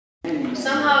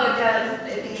somehow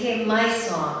it became my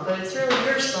song, but it's really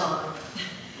your song.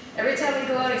 Every time we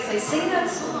go out, he says, sing that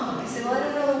song. I say, well, I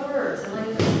don't know the words. I don't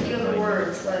even feel the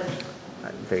words, but...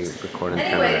 They record in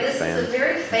anyway, 10-minute this spans. is a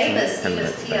very famous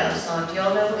Edith Piaf spans. song. Do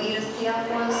y'all know who Edith Piaf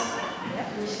was? Yep.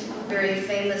 Very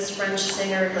famous French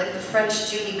singer, like the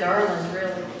French Judy Garland,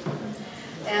 really.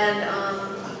 And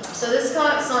so this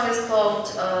song is called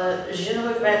Je ne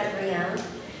regrette rien.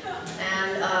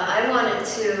 And I wanted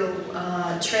to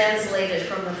translate it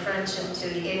from the French into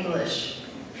the English.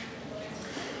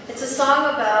 It's a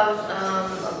song about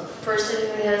a person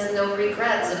who has no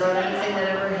regrets about anything that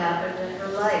ever happened in her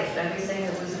life. Everything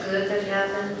that was good that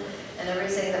happened and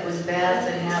everything that was bad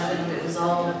that happened, it was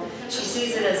all, she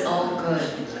sees it as all good.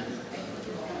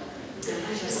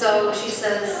 So she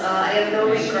says, I have no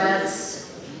regrets,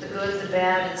 the good, the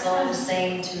bad, it's all the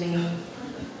same to me.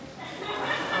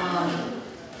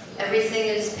 Everything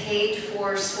is paid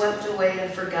for, swept away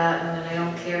and forgotten, and I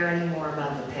don't care anymore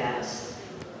about the past.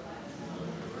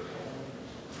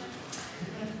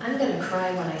 I'm going to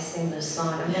cry when I sing this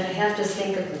song. I'm going to have to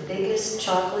think of the biggest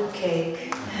chocolate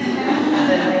cake that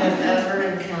I have ever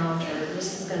encountered.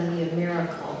 This is going to be a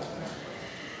miracle.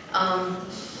 And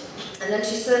then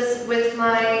she says,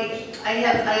 I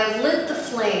have lit the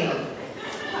flame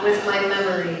with my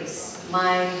memories,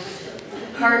 my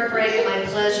heartbreak, my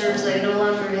pleasures. I no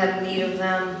longer have need of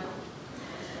them.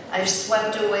 I've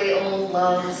swept away old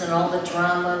loves and all the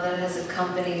drama that has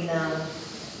accompanied them.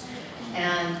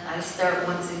 And I start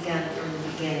once again from the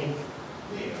beginning.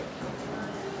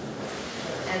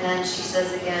 And then she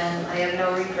says again, I have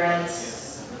no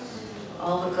regrets.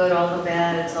 All the good, all the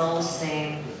bad, it's all the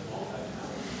same.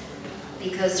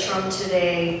 Because from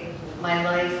today, my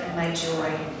life and my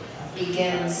joy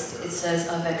begins, it says,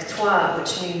 avec toi,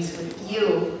 which means with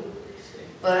you.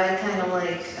 But I kind of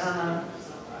like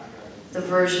the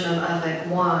version of avec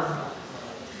moi,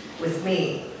 with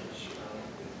me.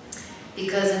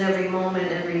 Because in every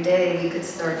moment, every day, we could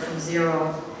start from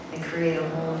zero and create a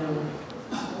whole new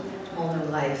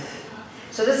life.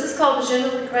 So this is called Je ne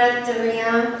regrette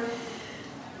rien.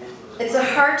 It's a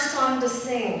hard song to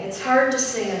sing. It's hard to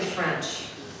sing in French.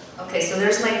 Okay, so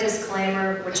there's my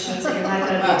disclaimer, which means that you're not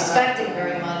going to be expecting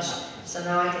very much. So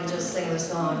now I can just sing the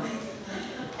song.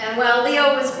 And while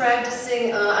Leo was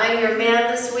practicing I'm Your Man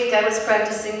this week, I was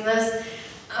practicing this.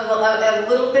 I have a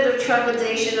little bit of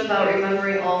trepidation about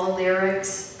remembering all the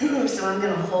lyrics, so I'm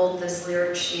going to hold this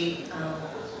lyric sheet,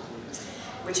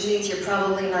 which means you're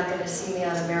probably not going to see me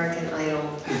on American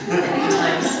Idol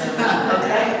anytime soon,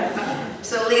 okay?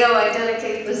 So Leo, I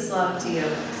dedicate this song to you.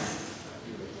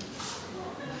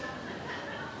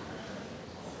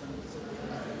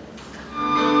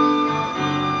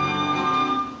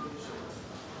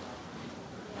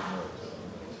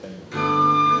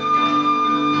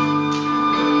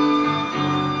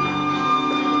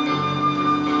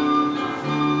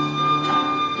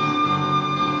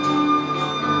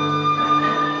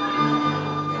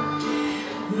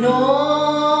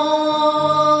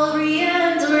 Non,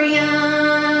 rien de rien.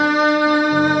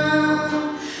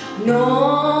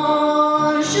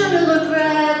 Non, je ne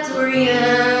regrette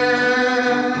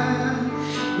rien.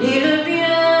 Ni le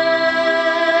bien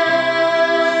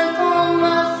qu'on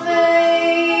m'a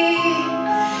fait,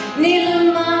 ni le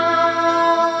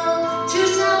mal, tout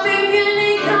ça m'est bien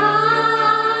égal.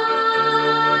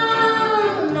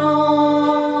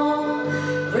 Non,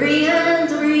 rien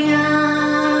de rien.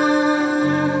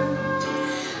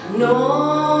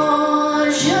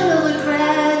 Non, je ne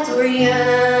regrette rien.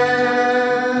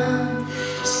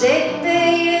 C'est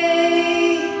payé,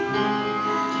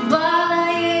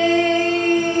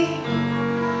 balayé,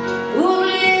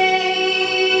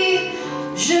 oublié.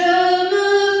 Je me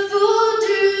fous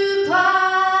du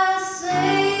passé.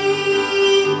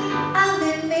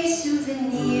 Avec mes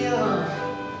souvenirs,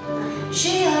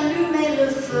 j'ai allumé le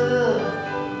feu.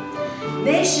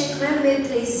 Mes chagrins, mes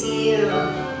plaisirs,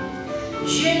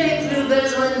 je n'ai plus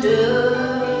besoin de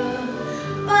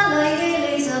balayer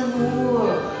les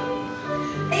amours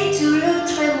et tout le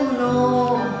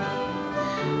trémolo,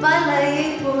 balayer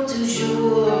pour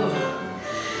toujours.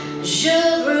 Je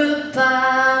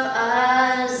repars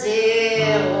à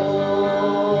zéro.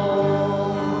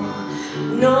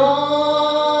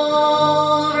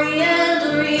 Non, rien de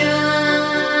rien.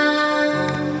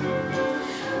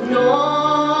 Non.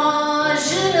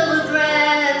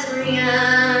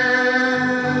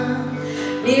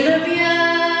 Ni le bien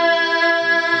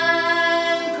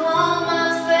qu'on m'a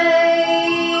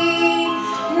fait,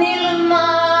 ni le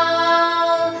mal,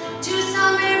 tout ça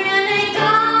m'est bien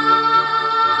égal.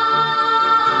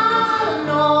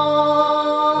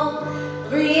 Non,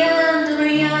 rien de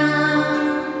rien.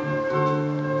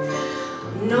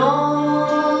 Non